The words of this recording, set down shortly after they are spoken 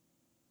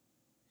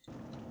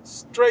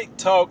Straight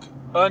talk,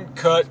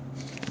 uncut.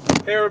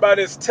 Hey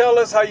everybody, it's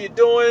Tellus. How you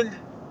doing?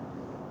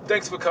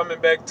 Thanks for coming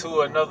back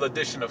to another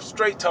edition of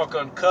Straight Talk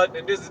Uncut.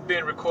 And this is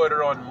being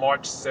recorded on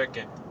March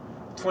 2nd,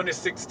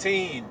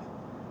 2016.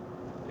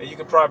 And you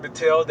can probably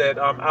tell that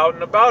I'm out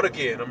and about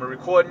again. I'm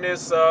recording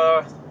this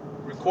on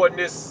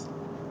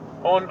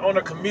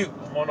a commute.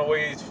 I'm on the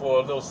way for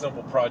a little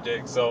simple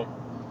project.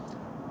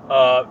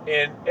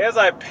 And as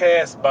I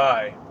pass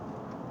by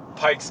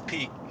Pikes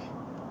Peak,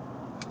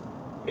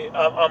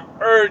 I'm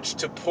urged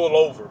to pull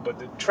over, but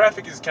the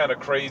traffic is kind of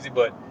crazy.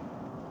 But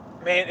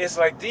man, it's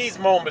like these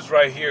moments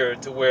right here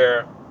to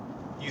where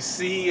you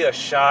see a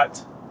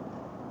shot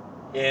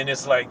and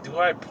it's like, do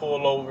I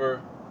pull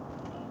over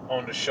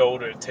on the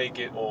shoulder and take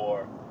it,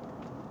 or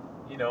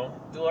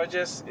do I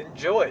just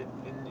enjoy it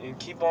and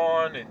keep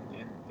on and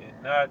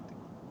not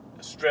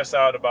stress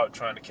out about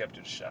trying to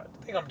capture the shot?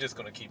 I think I'm just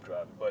gonna keep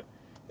driving, but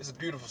it's a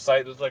beautiful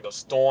sight. It's like a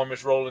storm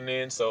is rolling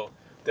in, so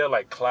there are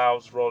like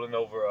clouds rolling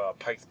over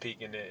Pikes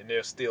Peak, and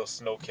there's still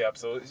snow capped,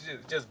 so it's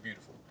just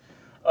beautiful.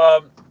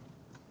 Um,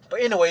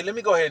 but anyway, let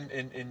me go ahead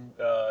and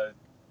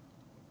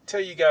tell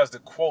you guys the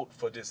quote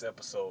for this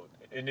episode,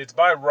 and it's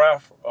by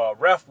Ralph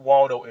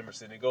Waldo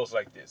Emerson. It goes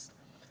like this: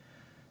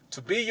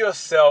 "To be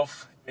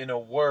yourself in a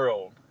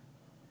world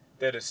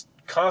that is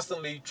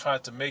constantly trying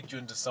to make you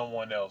into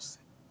someone else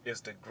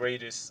is the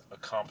greatest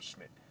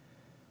accomplishment."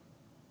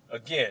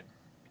 Again,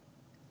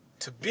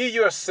 to be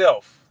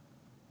yourself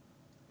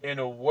in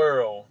a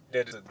world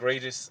that is the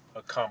greatest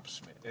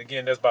accomplishment.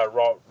 Again, that's by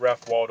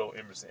Ralph Waldo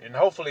Emerson, and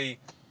hopefully,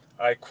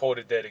 I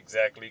quoted that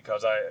exactly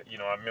because I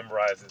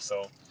memorized it.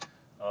 So,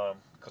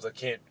 because I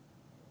can't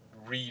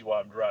read while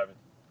I'm driving.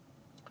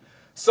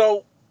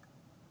 So,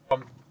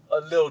 a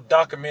little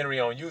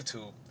documentary on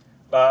YouTube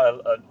by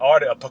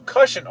a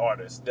percussion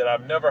artist that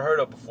I've never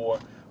heard of before.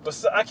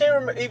 But I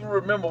can't even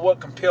remember what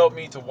compelled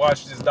me to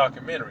watch this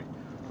documentary.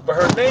 But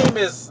her name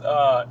is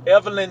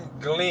Evelyn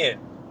Glennie,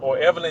 or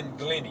Evelyn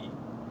Glennie.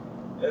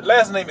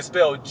 Last name is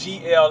spelled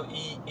Glennie.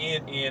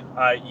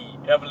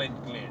 Evelyn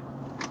Glennie.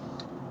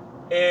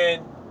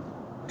 And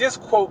this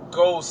quote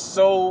goes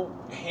so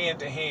hand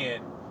to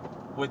hand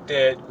with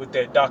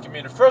that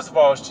documentary. First of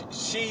all,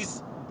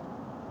 she's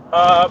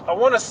I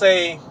want to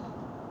say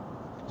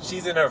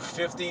she's in her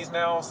 50s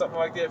now, something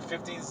like that,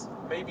 50s,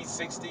 maybe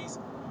 60s.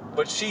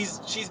 But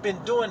she's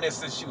been doing this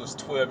since she was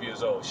 12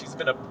 years old. She's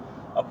been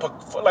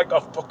like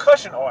a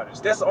percussion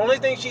artist. That's the only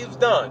thing she's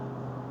done.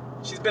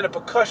 She's been a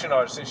percussion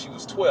artist since she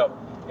was 12.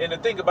 And the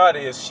thing about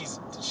it is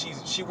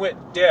she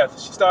went deaf.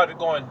 She started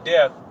going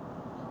deaf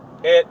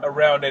at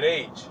around that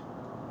age.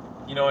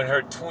 In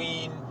her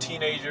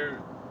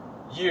teenager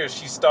years,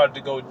 she started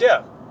to go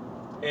deaf.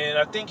 And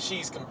I think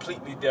she's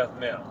completely deaf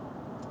now,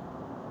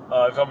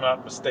 if I'm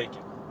not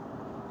mistaken.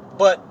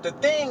 But the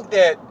thing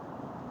that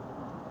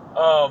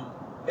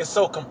is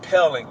so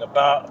compelling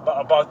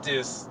about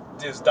this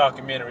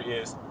documentary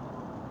is,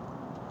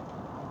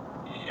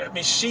 I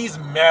mean, she's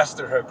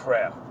mastered her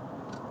craft.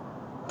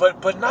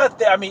 But not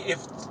that. I mean,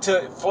 if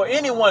to for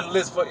anyone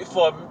for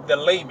the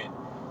layman,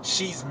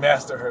 she's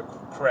mastered her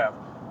craft.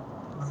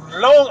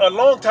 A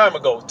long time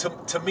ago,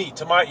 to me,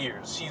 to my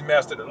ears, she's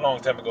mastered it a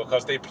long time ago,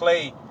 because they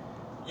play,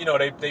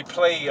 they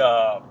play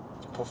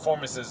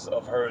performances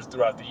of hers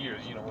throughout the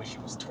years. When she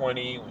was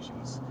 20, when she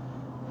was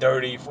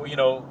 30,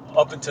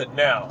 up until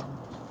now.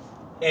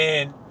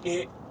 And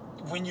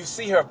when you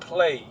see her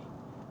play,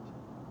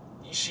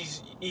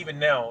 she's even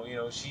now,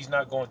 she's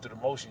not going through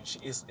the motion.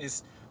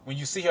 It's when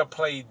you see her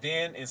play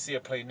then and see her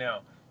play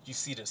now, you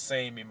see the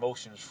same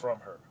emotions from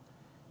her.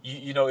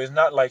 It's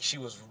not like she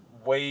was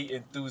way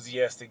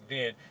enthusiastic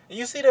then, and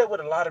you see that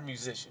with a lot of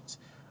musicians.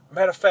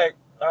 Matter of fact,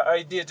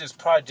 I did this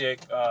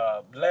project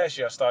last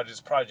year. I started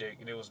this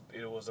project, and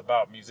it was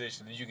about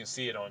musicians, and you can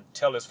see it on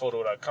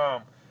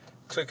tellusphoto.com.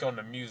 Click on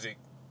um,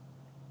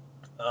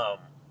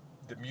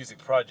 the music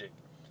project,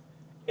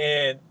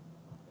 and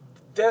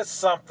that's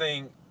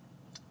something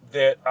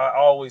that I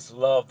always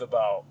loved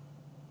about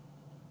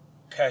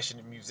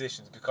passionate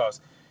musicians, because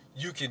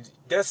you can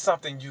that's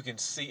something you can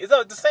see. It's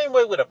the same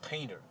way with a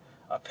painter,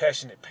 a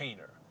passionate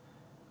painter.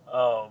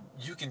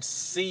 You can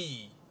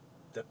see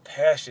the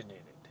passion in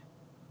it.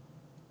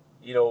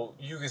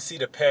 You can see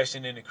the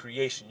passion in the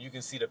creation. You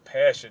can see the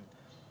passion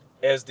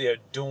as they're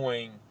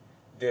doing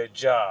their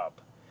job.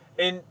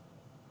 And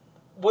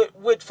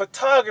with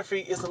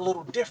photography, it's a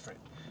little different,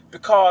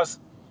 because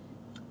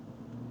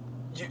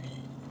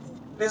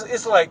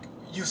it's like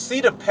you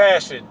see the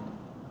passion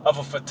of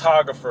a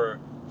photographer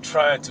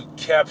trying to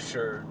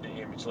capture the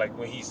image, like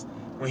when he's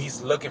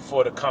looking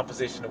for the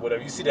composition or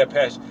whatever. You see that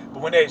passion,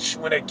 but when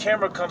that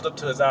camera comes up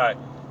to his eye,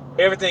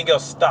 everything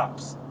else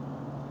stops.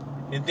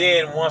 And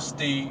then once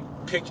the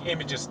picture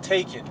image is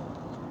taken,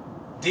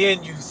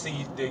 then you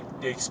see the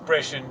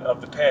expression of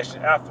the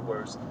passion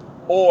afterwards.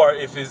 Or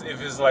if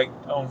it's like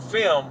on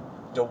film,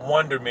 the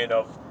wonderment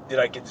of, did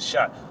I get the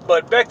shot?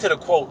 But back to the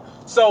quote.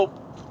 So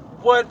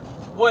what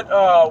what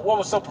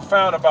was so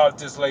profound about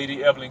this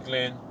lady, Evelyn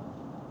Glenn,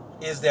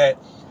 is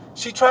that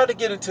she tried to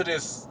get into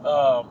this.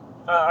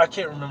 I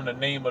can't remember the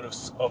name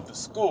of the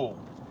school,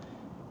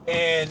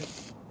 and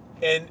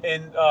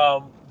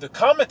the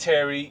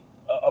commentary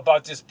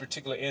about this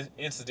particular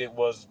incident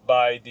was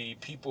by the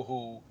people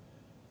who,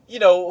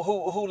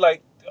 who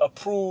like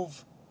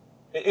approve.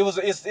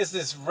 It's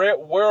this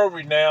world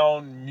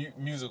renowned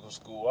musical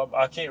school.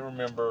 I can't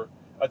remember.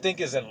 I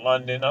think it's in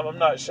London. I'm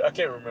not sure. I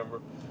can't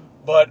remember,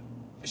 but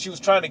she was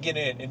trying to get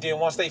in, and then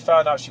once they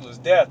found out she was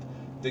deaf,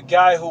 the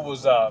guy who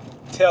was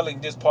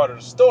telling this part of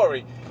the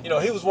story,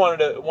 he was one of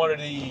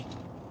the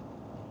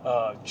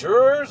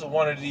jurors or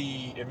one of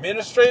the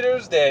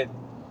administrators that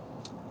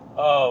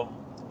um,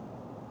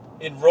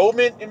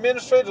 enrollment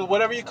administrators,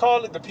 whatever you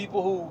call it, the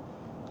people who,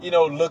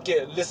 who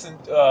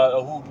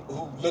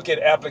look at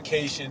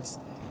applications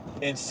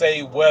and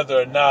say whether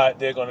or not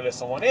they're going to let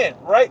someone in,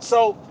 right?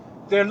 So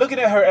they're looking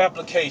at her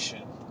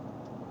application,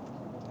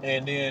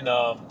 and then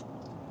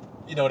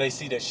they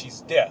see that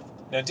she's deaf.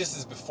 Now this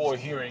is before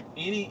hearing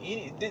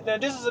any. Now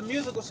this is a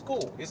musical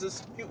school. It's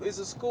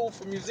a school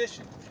for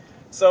musicians.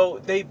 So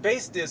they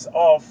base this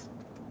off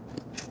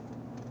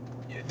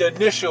the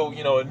initial.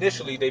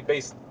 Initially they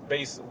base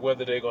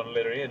whether they're going to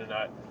let her in or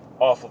not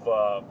off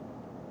of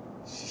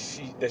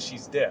that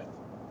she's deaf.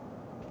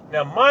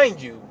 Now,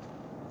 mind you,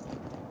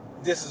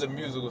 this is a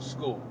musical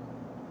school,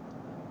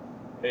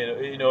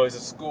 and it's a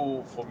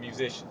school for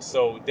musicians.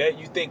 So that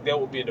you think that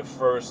would be the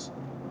first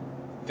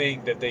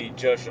thing that they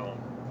judge on.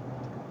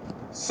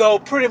 So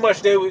pretty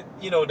much they would,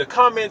 the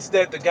comments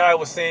that the guy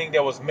was saying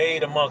that was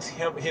made amongst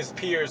his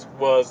peers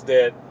was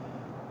that,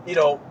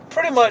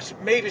 pretty much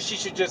maybe she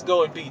should just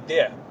go and be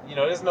deaf.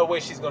 There's no way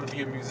she's going to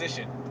be a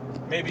musician.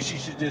 Maybe she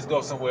should just go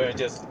somewhere and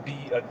just be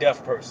a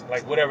deaf person,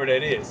 like whatever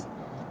that is.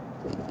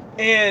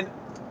 And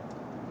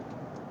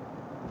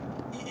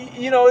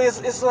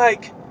it's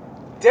like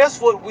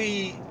that's what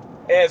we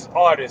as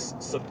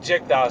artists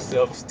subject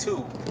ourselves to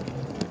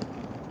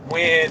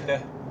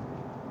when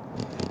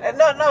and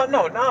no,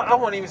 I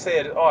won't even say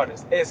it as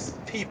artists, as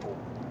people,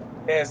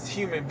 as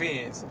human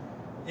beings.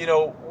 you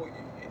know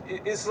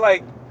it's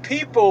like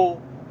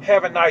people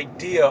have an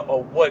idea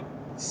of what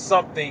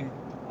something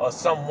or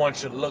someone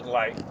should look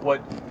like,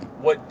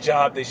 what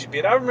job they should be.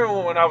 And I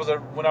remember when I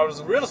was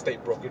a real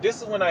estate broker.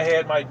 This is when I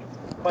had my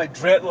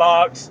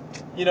dreadlocks,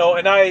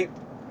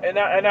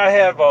 and I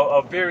have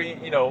a very,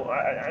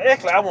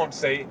 actually I won't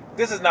say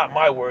this is not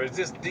my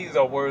words. These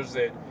are words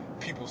that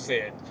people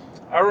said.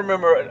 I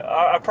remember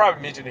I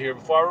probably mentioned it here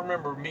before. I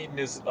remember meeting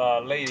this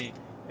lady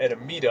at a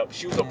meetup.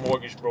 She was a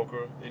mortgage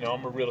broker.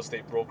 I'm a real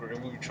estate broker,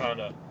 and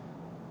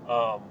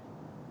um,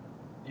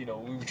 we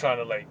were trying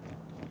to like,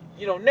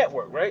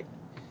 network, right?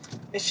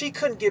 And she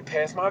couldn't get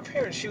past my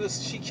appearance.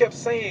 She kept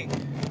saying,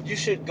 "You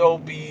should go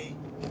be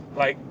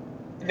like."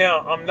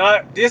 Now I'm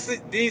not.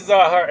 These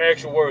are her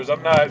actual words.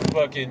 I'm not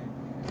fucking.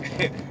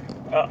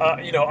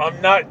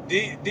 I'm not.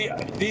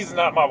 These are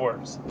not my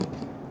words.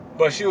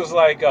 But she was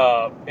like,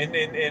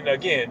 and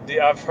again,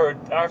 I've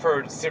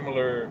heard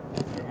similar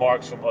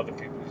remarks from other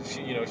people.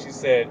 She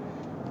said,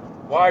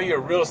 "Why are you a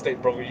real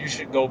estate broker? You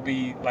should go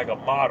be like a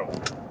model."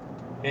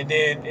 And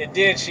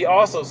then she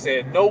also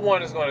said, "No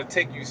one is going to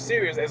take you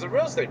serious as a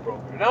real estate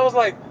broker." And I was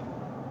like,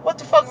 "What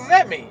the fuck does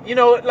that mean?"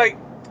 Like,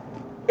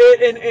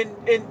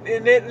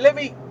 and then let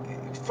me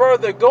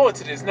further go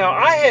into this. Now,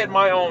 I had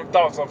my own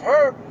thoughts of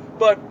her,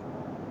 but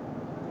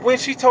when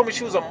she told me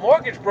she was a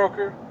mortgage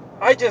broker,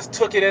 I just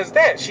took it as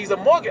that. She's a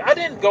mortgage. I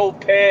didn't go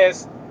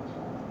past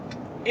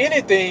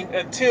anything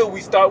until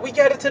we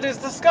got into this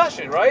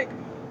discussion, right?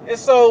 And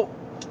so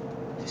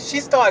she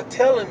started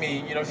telling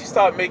me, she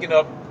started making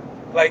up,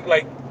 like,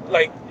 like,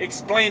 like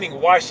explaining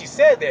why she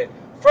said that.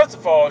 First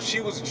of all,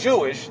 she was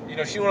Jewish.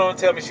 She went on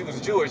to tell me she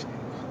was Jewish.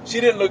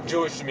 She didn't look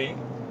Jewish to me,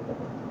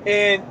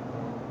 and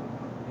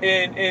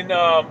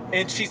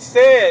and she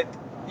said,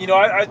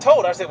 I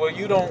told her, I said, well,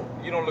 you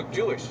don't look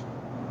Jewish.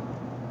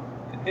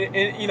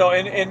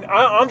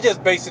 I'm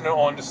just basing it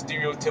on the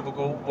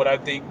stereotypical what I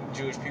think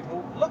Jewish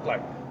people look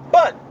like.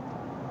 But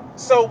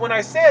so when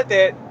I said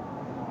that,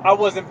 I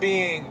wasn't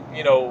being,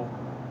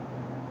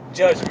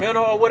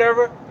 judgmental or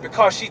whatever,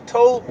 because she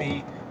told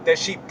me that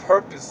she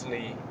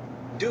purposely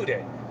do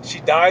that. She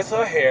dyes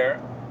her hair,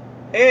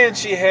 and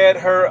she had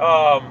her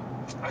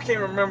I can't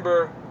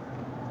remember.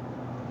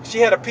 She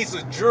had a piece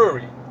of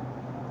jewelry.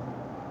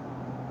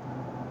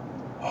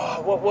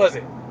 Oh, what was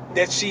it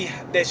that she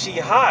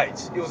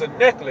hides? It was a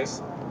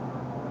necklace,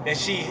 and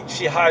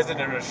she hides it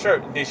in her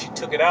shirt. And then she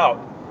took it out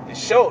and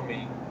showed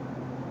me.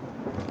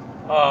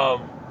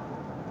 Um,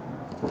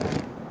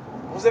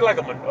 was it like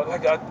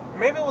a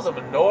maybe it was a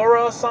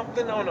menorah or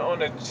something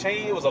on a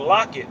chain? It was a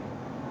locket,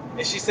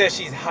 and she said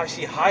she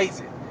hides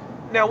it.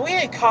 Now we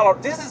ain't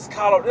Colorado. This is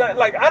Colorado.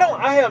 Like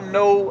I have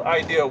no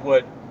idea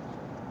what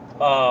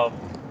um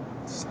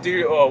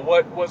stereo or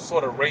what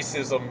sort of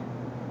racism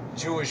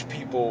Jewish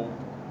people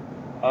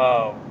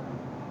um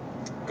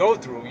go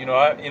through.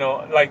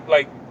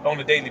 Like on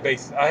a daily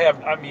basis.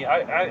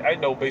 I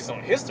know based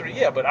on history,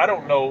 yeah, but I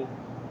don't know,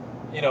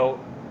 you know,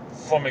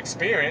 from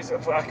experience.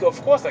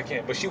 Of course I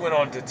can't. But she went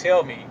on to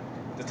tell me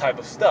the type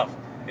of stuff,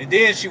 and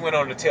then she went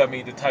on to tell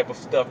me the type of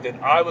stuff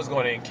that I was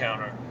going to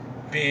encounter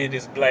being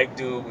this black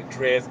dude with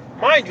dreads.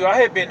 Mind you, I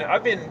had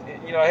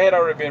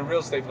already been in real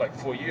estate for like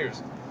 4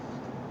 years.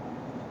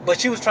 But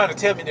she was trying to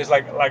tell me this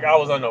like I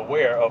was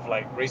unaware of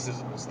like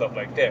racism and stuff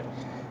like that.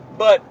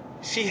 But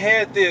she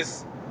had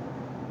this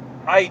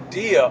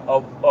idea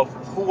of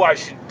who I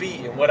should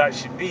be and what I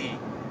should be,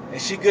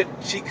 and she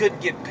couldn't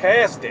get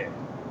past that.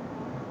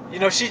 You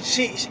know, she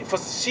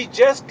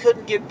just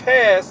couldn't get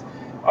past.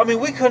 I mean,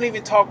 we couldn't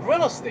even talk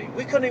real estate.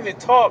 We couldn't even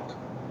talk.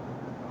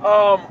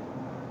 Um,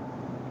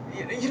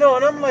 and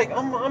I'm like,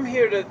 I'm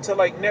here to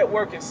like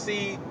network and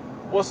see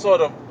what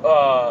sort of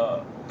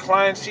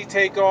clients she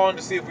take on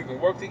to see if we can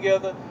work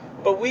together.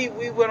 But we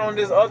went on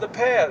this other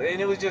path,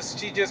 and it was just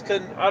she just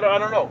couldn't. I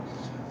don't know.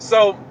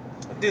 So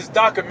this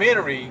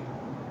documentary,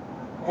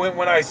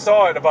 when I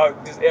saw it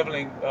about this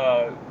Evelyn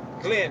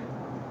Glenn,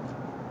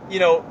 you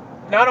know,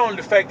 not only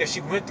the fact that she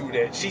went through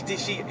that,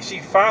 she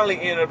finally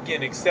ended up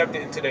getting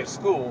accepted into that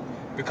school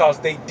because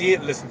they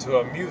did listen to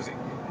her music,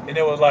 and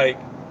it was like,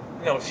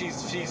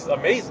 she's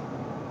amazing,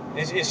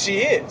 and she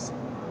is,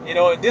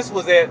 and this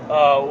was at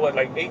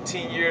like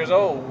 18 years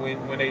old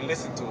when they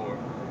listened to her,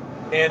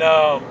 and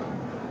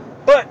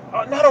but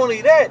not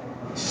only that,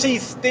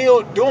 she's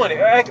still doing it.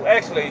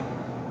 Actually,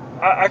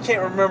 I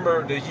can't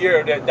remember the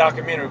year of that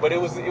documentary, but it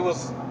was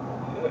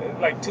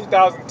like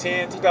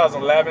 2010,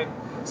 2011.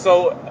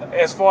 So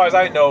as far as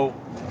I know,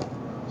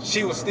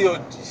 she was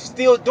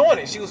still doing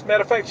it. She was,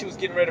 matter of fact, she was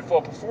getting ready for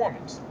a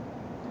performance.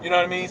 You know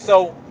what I mean?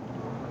 So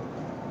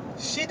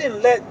she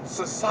didn't let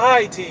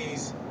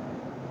society's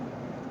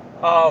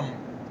um,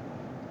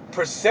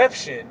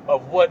 perception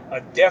of what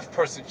a deaf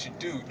person should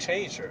do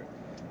change her.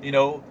 I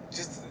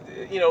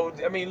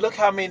mean, look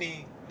how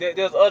many.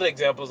 There's other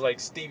examples like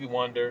Stevie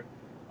Wonder,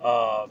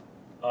 uh,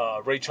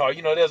 Ray Charles.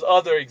 There's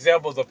other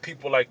examples of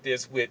people like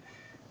this with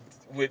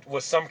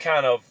some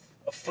kind of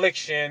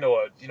affliction,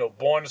 or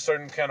born a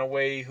certain kind of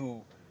way,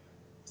 who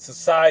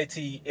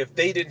society, if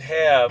they didn't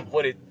have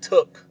what it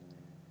took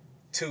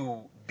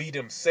to be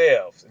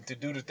themselves and to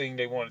do the thing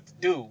they wanted to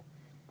do,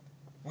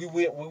 we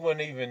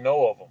wouldn't even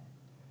know of them.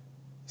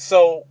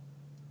 So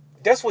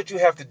that's what you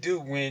have to do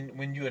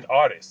when you're an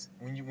artist,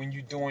 when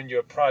you're doing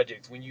your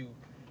projects, when you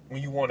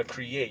want to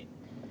create.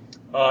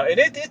 And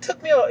it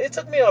took me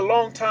a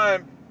long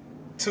time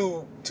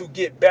to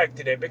get back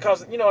to that,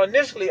 because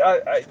initially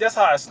I that's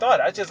how I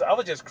started. I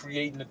was just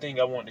creating the thing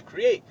I wanted to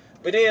create,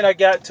 but then I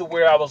got to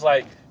where I was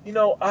like,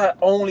 I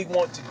only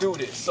want to do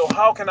this, so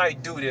how can I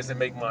do this and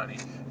make money?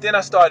 Then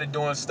I started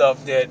doing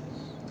stuff that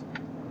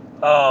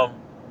um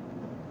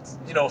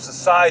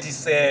society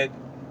said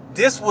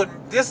this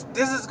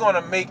is going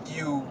to make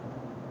you,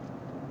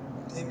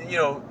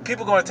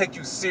 people going to take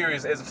you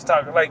serious as a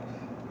photographer. Like,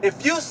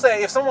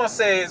 if someone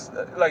says,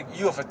 like,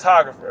 you a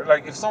photographer,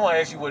 like if someone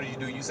asks you what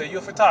do, you say you're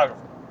a photographer.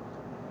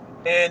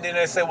 And then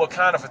they say, what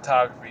kind of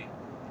photography?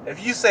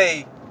 If you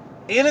say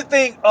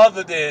anything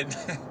other than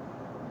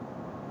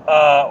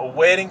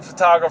wedding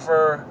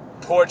photographer,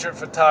 portrait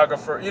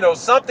photographer,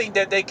 something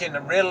that they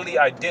can readily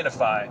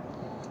identify,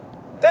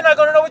 they're not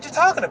gonna know what you're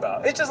talking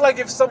about. It's just like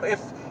if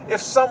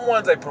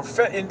someone's a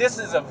and this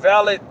is a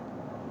valid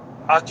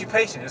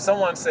occupation. If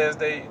someone says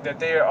that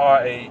they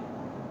are a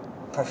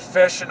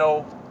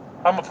professional,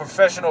 I'm a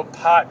professional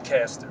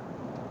podcaster.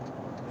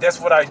 That's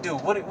what I do.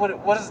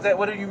 What is that?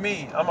 What do you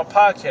mean? I'm a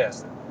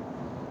podcaster.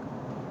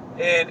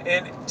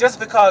 And just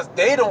because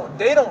they don't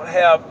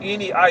have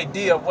any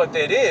idea of what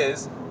that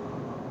is,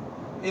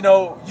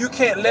 you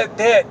can't let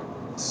that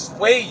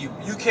sway you.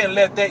 You can't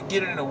let that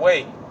get in the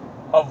way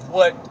of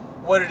what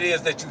it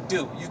is that you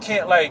do. You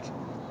can't, like,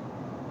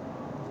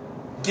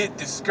 get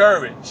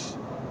discouraged,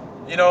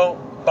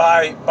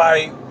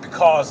 by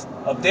because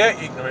of their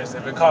ignorance,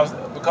 and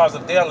because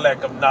of their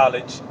lack of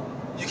knowledge.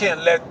 You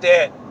can't let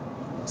that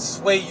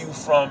sway you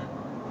from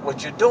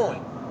what you're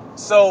doing.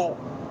 So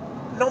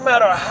no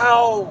matter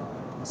how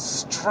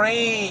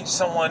strange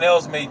someone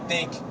else may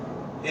think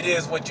it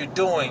is what you're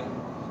doing,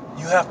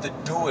 you have to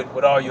do it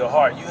with all your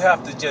heart. You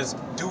have to just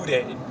do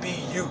that and be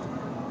you.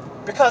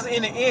 Because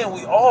in the end,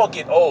 we all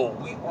get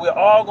old. We're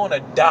all gonna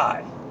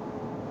die.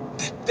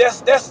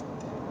 That's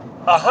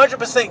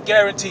 100%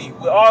 guaranteed.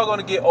 We're all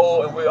gonna get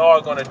old and we're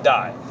all gonna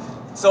die.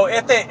 So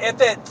at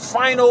that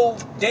final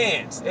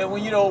dance, and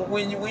when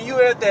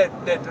you're at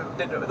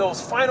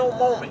those final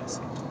moments,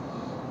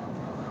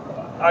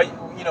 are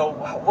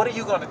what are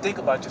you going to think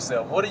about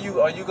yourself? Are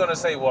you going to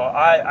say, well,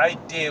 I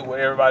did what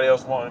everybody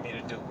else wanted me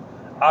to do.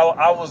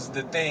 I was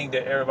the thing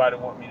that everybody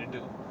wanted me to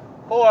do.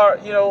 Or,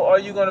 are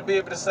you going to be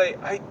able to say,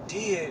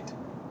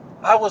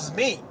 I was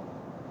me.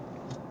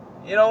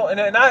 And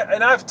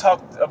I've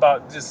talked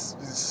about this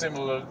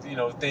similar,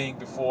 thing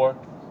before,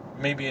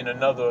 maybe in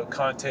another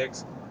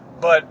context,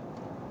 but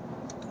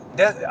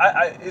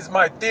that is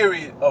my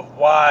theory of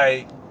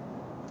why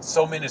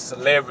so many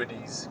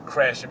celebrities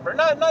crash and burn.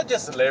 Not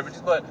just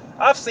celebrities, but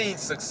I've seen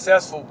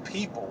successful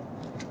people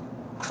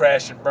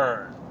crash and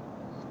burn.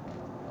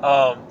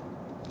 Um,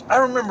 I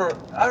remember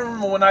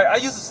when I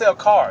used to sell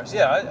cars.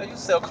 Yeah, I used to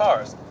sell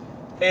cars,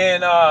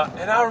 and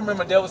I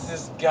remember there was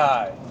this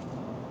guy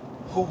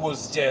who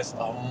was just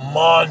a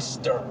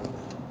monster.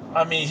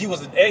 I mean, he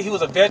was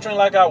a veteran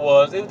like I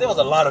was. There was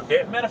a lot of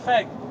matter of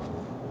fact,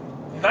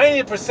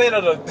 90%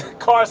 of the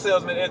car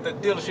salesmen at the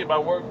dealership I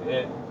worked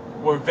at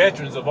were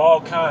veterans of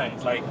all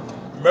kinds, like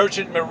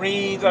merchant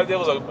marines. There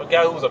was a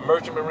guy who was a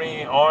merchant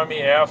marine, Army,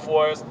 Air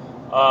Force,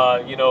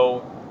 you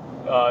know,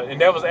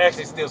 and there was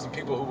actually still some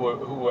people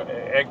who were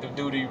active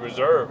duty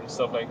reserve and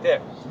stuff like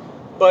that.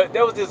 But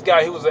there was this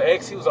guy. He was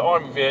an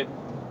Army vet,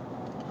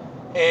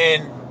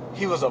 and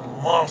he was a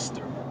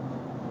monster.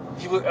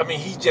 I mean,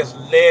 he just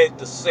led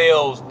the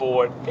sales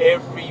board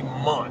every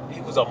month.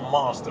 He was a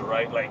monster,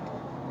 right? Like,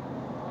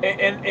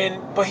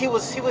 but he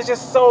was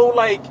just so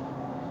like,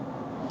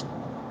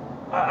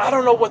 I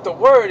don't know what the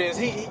word is.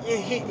 He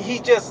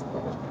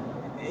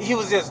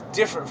was just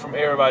different from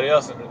everybody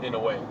else in a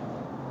way.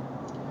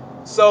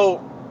 So,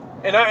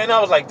 and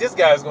I was like, this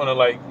guy's gonna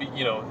like,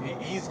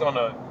 he's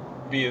gonna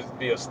be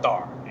a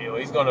star.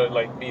 He's gonna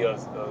like be a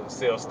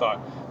sales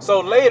star. So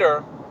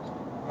later,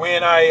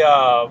 when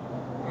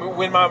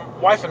when my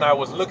wife and I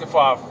was looking for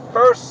our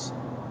first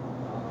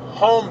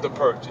home to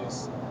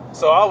purchase,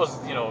 so I was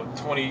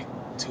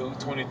 22,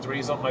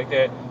 23, something like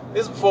that.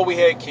 This is before we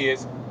had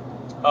kids.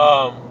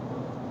 Um,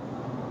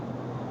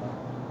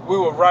 we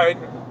were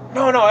riding.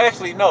 No,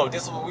 actually, no.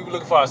 We were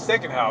looking for our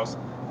second house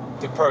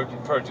to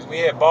purchase. We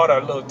had bought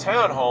our little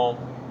townhome,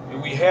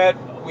 and we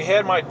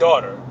had my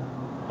daughter.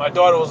 My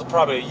daughter was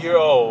probably a year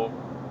old,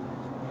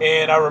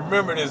 and I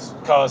remember this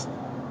because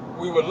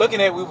we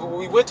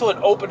went to an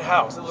open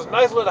house. It was a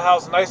nice little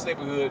house, nice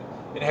neighborhood,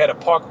 and it had a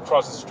park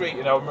across the street.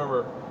 And I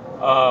remember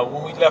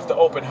when we left the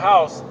open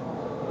house,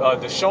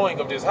 the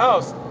showing of this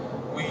house,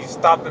 we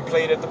stopped and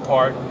played at the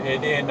park.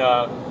 And then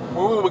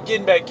when we were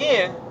getting back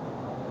in,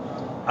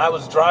 I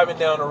was driving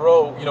down the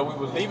road. We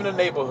were leaving the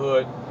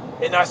neighborhood,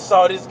 and I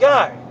saw this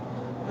guy.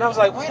 And I was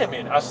like, wait a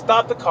minute. I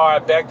stopped the car. I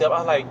backed up. I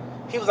was like,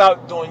 he was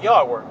out doing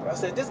yard work. I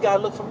said, this guy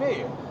looked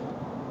familiar.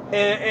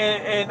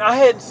 And I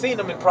hadn't seen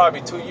him in probably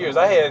 2 years.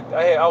 I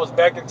was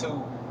back into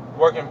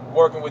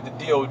working with the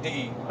DOD.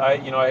 I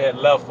had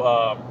left.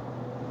 I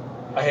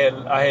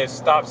had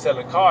stopped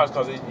selling cars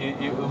because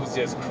it was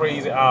just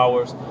crazy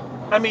hours.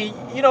 I mean,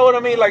 you know what I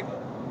mean? Like,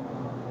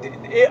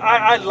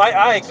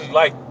 I actually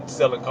like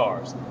selling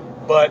cars,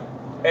 but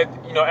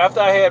after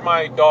I had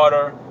my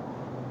daughter,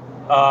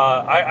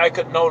 I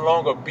could no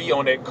longer be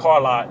on that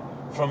car lot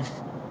from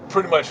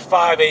pretty much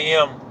 5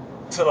 a.m.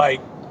 to like,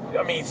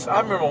 I mean,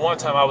 I remember one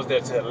time I was there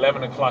till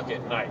 11 o'clock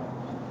at night.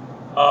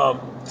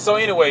 So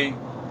anyway,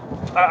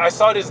 I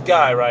saw this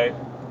guy, right?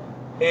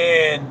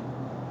 And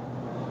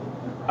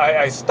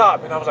I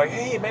stopped and I was like,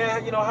 hey man,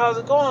 how's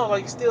it going?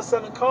 Like, you still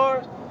selling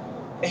cars?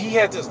 And he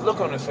had this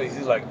look on his face.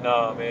 He's like,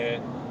 nah,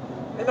 man.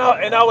 And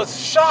I was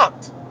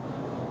shocked.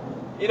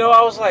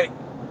 I was like,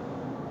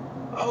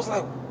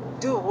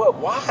 dude, what?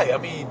 Why? I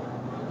mean,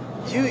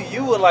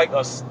 you were like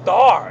a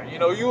star.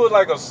 You were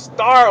like a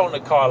star on the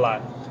car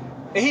lot.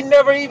 And he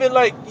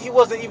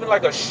wasn't even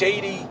like a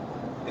shady,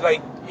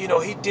 like,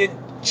 he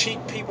didn't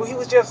cheat people. He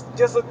was just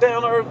a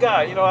down to earth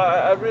guy.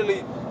 I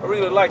really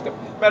liked him.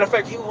 Matter of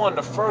fact, he was one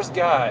of the first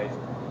guys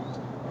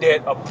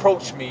that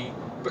approached me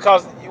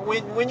because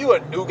when you're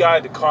a new guy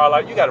at the car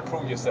lot, you got to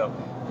prove yourself.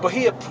 But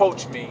he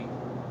approached me.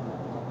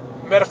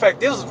 Matter of fact,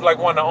 this was like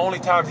one of the only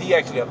times he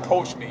actually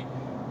approached me,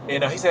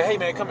 and he said, "Hey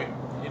man, come here."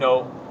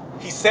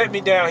 He sat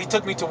me down. He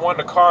took me to one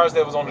of the cars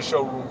that was on the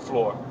showroom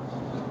floor.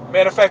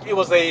 Matter of fact, it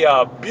was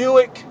a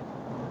Buick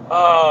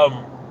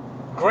um,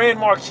 Grand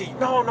Marquis.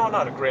 No,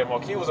 not a Grand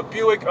Marquis. It was a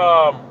Buick.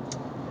 What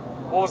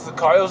was the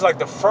car? It was like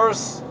the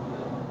first.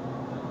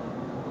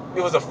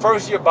 It was a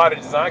first year body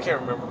design. I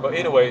can't remember, but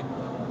anyway,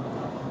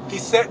 he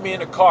set me in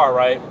the car.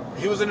 Right,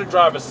 he was in the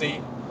driver's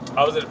seat.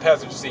 I was in the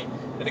passenger seat,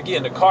 and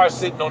again, the car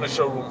sitting on the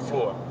showroom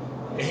floor.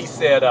 And he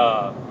said,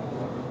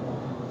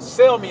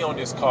 "Sell me on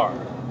this car."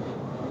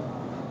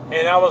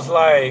 And I was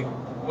like,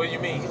 "What do you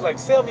mean?" He's like,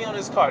 "Sell me on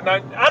this car."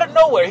 Now, out of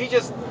nowhere, he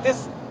just did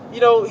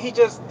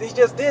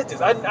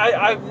this.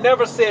 I've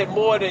never said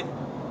more than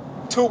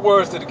two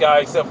words to the guy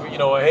except for,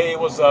 "Hey,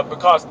 what's up?"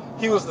 Because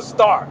he was the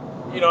star.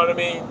 You know what I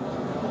mean?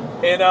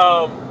 And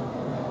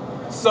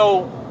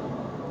so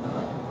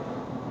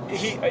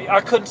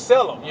I couldn't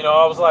sell him.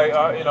 I was like,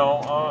 I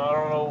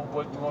don't know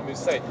what you want me to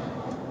say.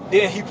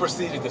 Then he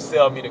proceeded to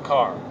sell me the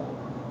car.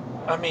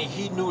 I mean,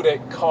 he knew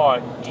that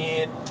car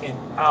in and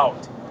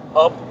out,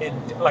 up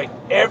and like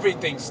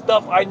everything,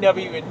 stuff I never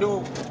even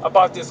knew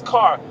about this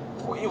car.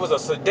 It was a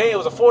sedan, it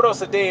was a four-door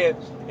sedan,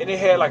 and it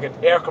had like an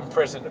air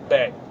compressor in the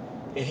back.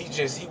 And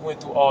he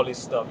went through all this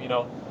stuff.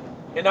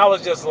 And I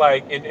was just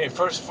like, and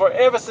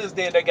ever since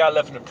then, that guy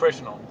left an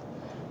impression on me.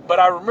 But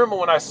I remember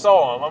when I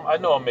saw him, I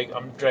know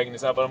I'm dragging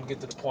this out, but I'm gonna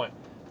get to the point.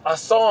 I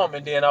saw him,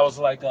 and then I was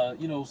like, so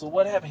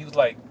what happened? He was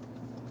like,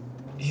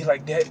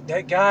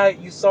 that guy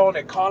you saw in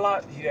that car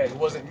lot, it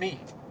wasn't me.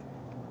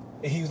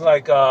 And he was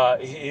like,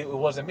 it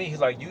wasn't me. He's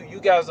like, you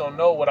guys don't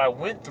know what I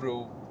went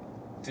through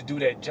to do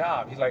that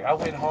job. He's like, I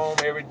went home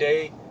every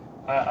day,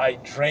 I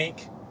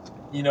drank,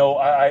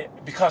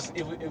 because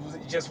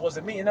it just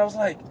wasn't me. And I was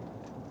like,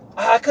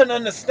 I couldn't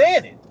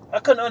understand it. I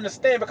couldn't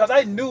understand because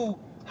I knew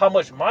how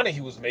much money he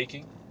was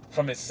making.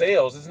 from his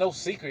sales. It's no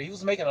secret. He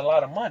was making a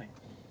lot of money.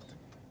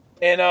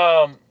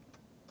 And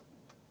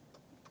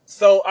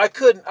so I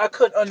couldn't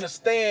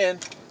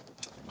understand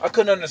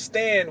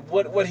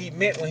what he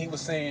meant when he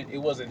was saying it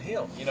wasn't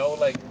him,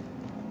 like,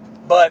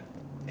 but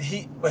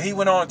he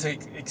went on to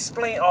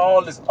explain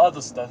all this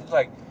other stuff. He's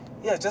like,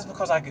 yeah, just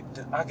because I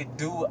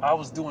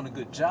was doing a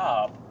good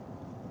job,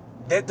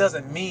 that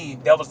doesn't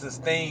mean that's the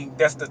thing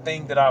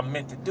that I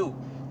meant to do.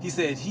 He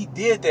said he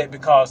did that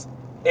because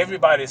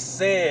everybody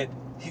said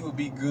he would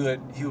be a good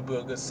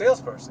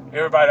salesperson.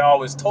 Everybody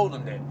always told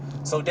him that.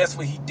 So that's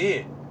what he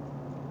did,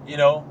 you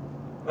know?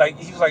 Like,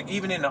 he was like,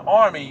 even in the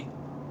army,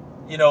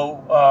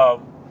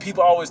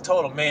 people always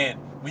told him, man,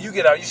 when you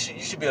get out, you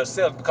should be a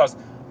salesman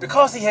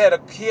because he had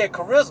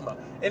charisma.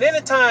 And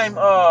anytime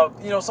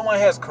someone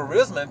has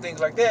charisma and things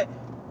like that,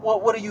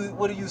 what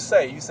do you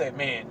say? You say,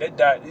 man, that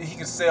guy, he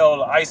can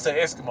sell ice to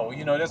Eskimo.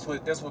 That's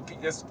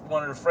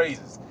one of the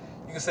phrases.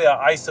 You can sell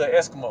ice to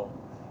Eskimo.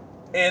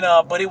 And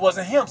but it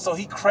wasn't him. So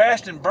he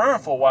crashed and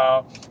burned for a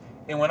while.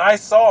 And when I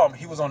saw him,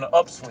 he was on the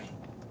upswing.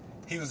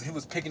 He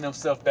was picking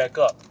himself back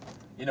up.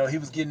 He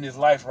was getting his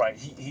life right.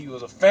 He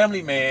was a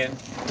family man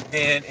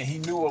then, and he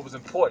knew what was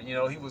important.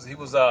 He was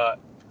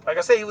like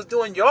I said, he was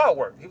doing yard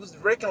work. He was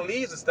raking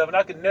leaves and stuff, and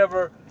I could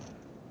never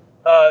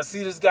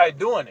see this guy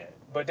doing it.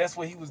 But that's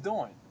what he was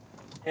doing.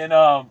 And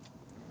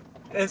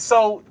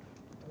so,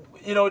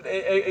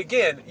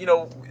 again,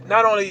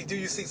 not only do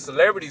you see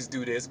celebrities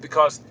do this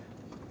because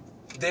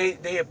they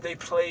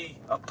play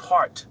a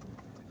part.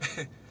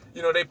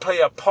 They play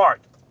a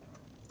part.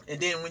 And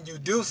then when you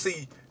do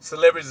see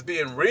celebrities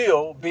being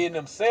real, being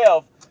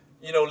themselves,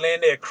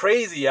 laying there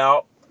crazy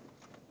out,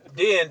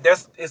 then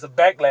it's a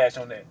backlash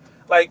on that.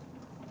 Like,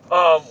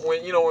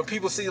 when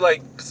people see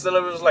like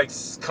celebrities like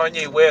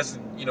Kanye West,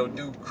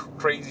 do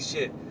crazy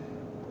shit.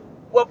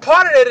 Well,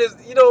 part of that is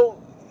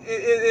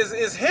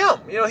him.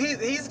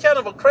 He's kind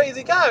of a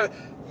crazy guy.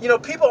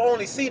 People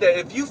only see that.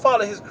 If you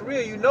follow his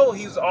career,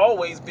 he's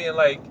always been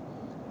like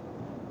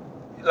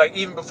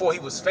even before he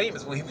was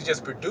famous, when he was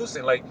just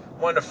producing. Like,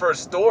 one of the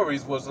first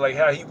stories was like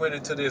how he went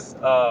into this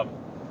to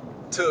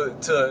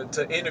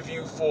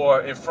interview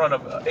in front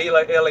of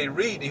L.A.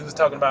 Reid. He was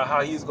talking about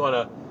how he's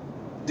gonna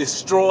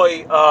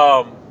destroy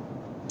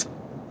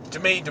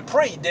Jermaine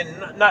Dupri,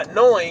 then not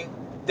knowing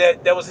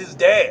that was his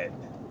dad.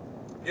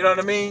 You know what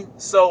I mean?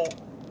 So,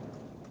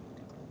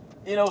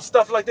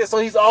 stuff like that. So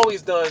he's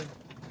always done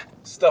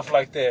stuff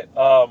like that.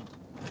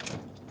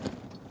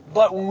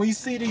 But when we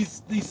see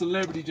these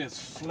celebrities just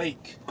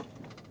flake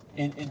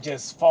and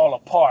just fall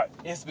apart,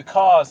 it's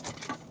because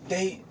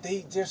they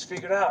just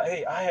figured out,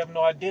 hey, I have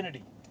no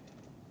identity.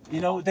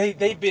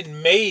 They've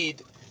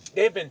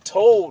been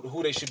told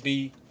who they should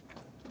be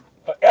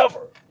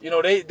forever.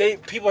 They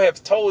people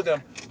have told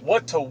them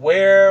what to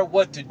wear,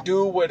 what to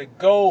do, where to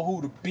go,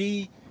 who to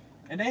be,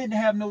 and they didn't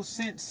have no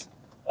sense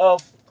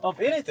of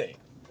anything.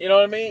 You know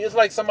what I mean? It's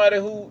like somebody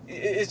who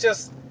it's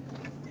just.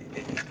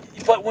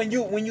 But when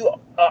you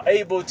are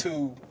able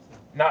to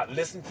not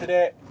listen to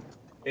that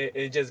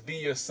and just be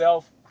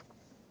yourself,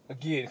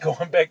 again,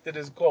 going back to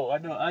this quote, I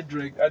know I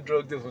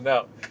drug this one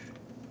out.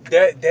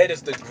 That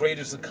is the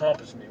greatest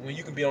accomplishment, when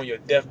you can be on your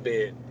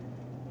deathbed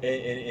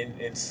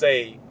and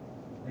say,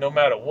 no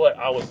matter what,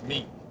 I was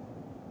me.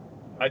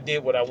 I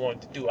did what I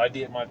wanted to do. I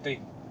did my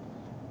thing.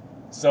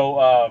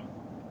 So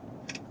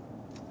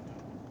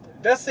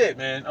that's it,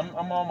 man.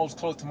 I'm almost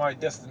close to my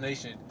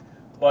destination,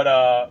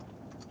 but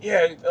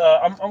yeah,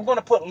 I'm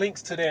gonna put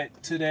links to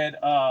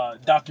that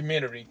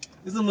documentary.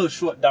 It's a little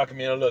short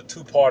documentary, a little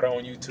two-parter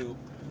on YouTube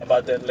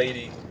about that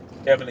lady,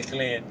 Evelyn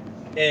Glenn,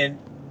 and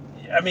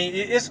I mean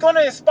it's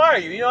gonna inspire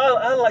you.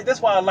 I like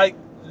that's why I like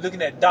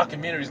looking at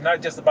documentaries,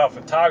 not just about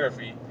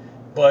photography,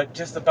 but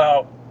just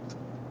about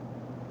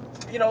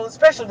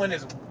especially when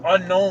it's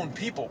unknown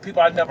people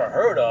I'd never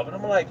heard of, and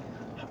I'm like,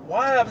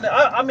 why have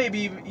I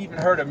maybe even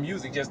heard of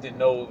music, just didn't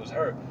know it was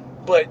her,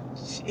 but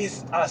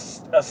it's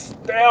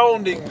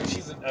astounding.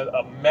 She's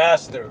a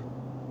master.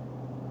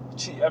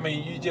 I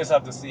mean, you just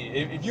have to see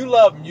it. If you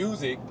love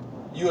music,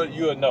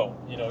 you'll know.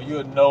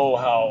 You'll know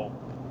how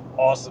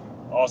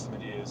awesome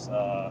it is.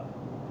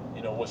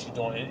 What she's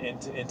doing,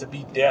 and to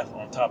be deaf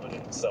on top of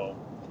it. So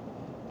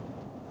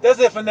that's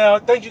it for now.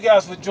 Thank you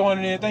guys for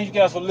joining in. Thank you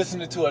guys for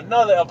listening to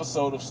another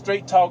episode of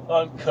Straight Talk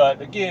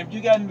Uncut. Again, if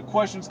you got any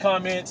questions,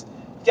 comments,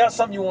 got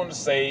something you want to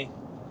say,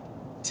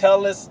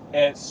 tell us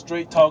at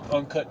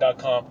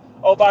straighttalkuncut.com.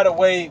 Oh, by the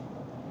way,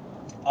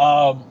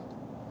 I'm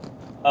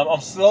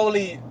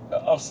slowly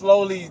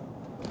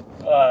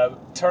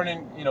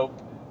turning,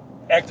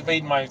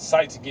 activating my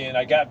sites again.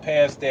 I got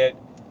past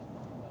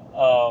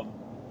um,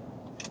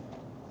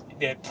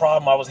 that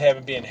problem I was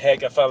having being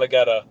hacked. I finally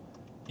got a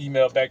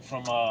email back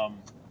from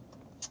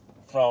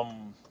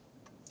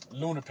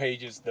Lunar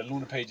Pages. The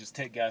Lunar Pages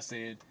tech guy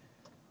said,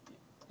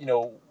 you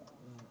know,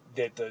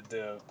 that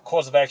the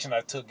course of action I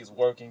took is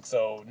working.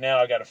 So now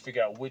I got to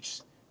figure out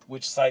which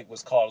site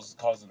was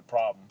causing the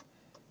problem.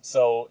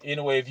 So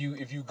anyway, if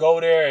you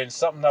go there and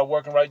something's not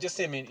working right, just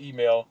send me an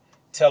email.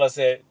 Tell us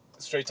at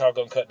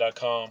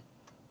straighttalkuncut.com.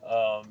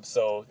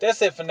 So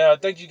that's it for now.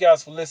 Thank you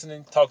guys for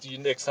listening. Talk to you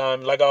next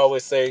time. Like I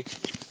always say,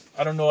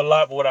 I don't know a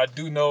lot, but what I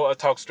do know, I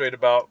talk straight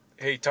about.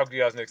 Hey, talk to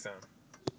you guys next time.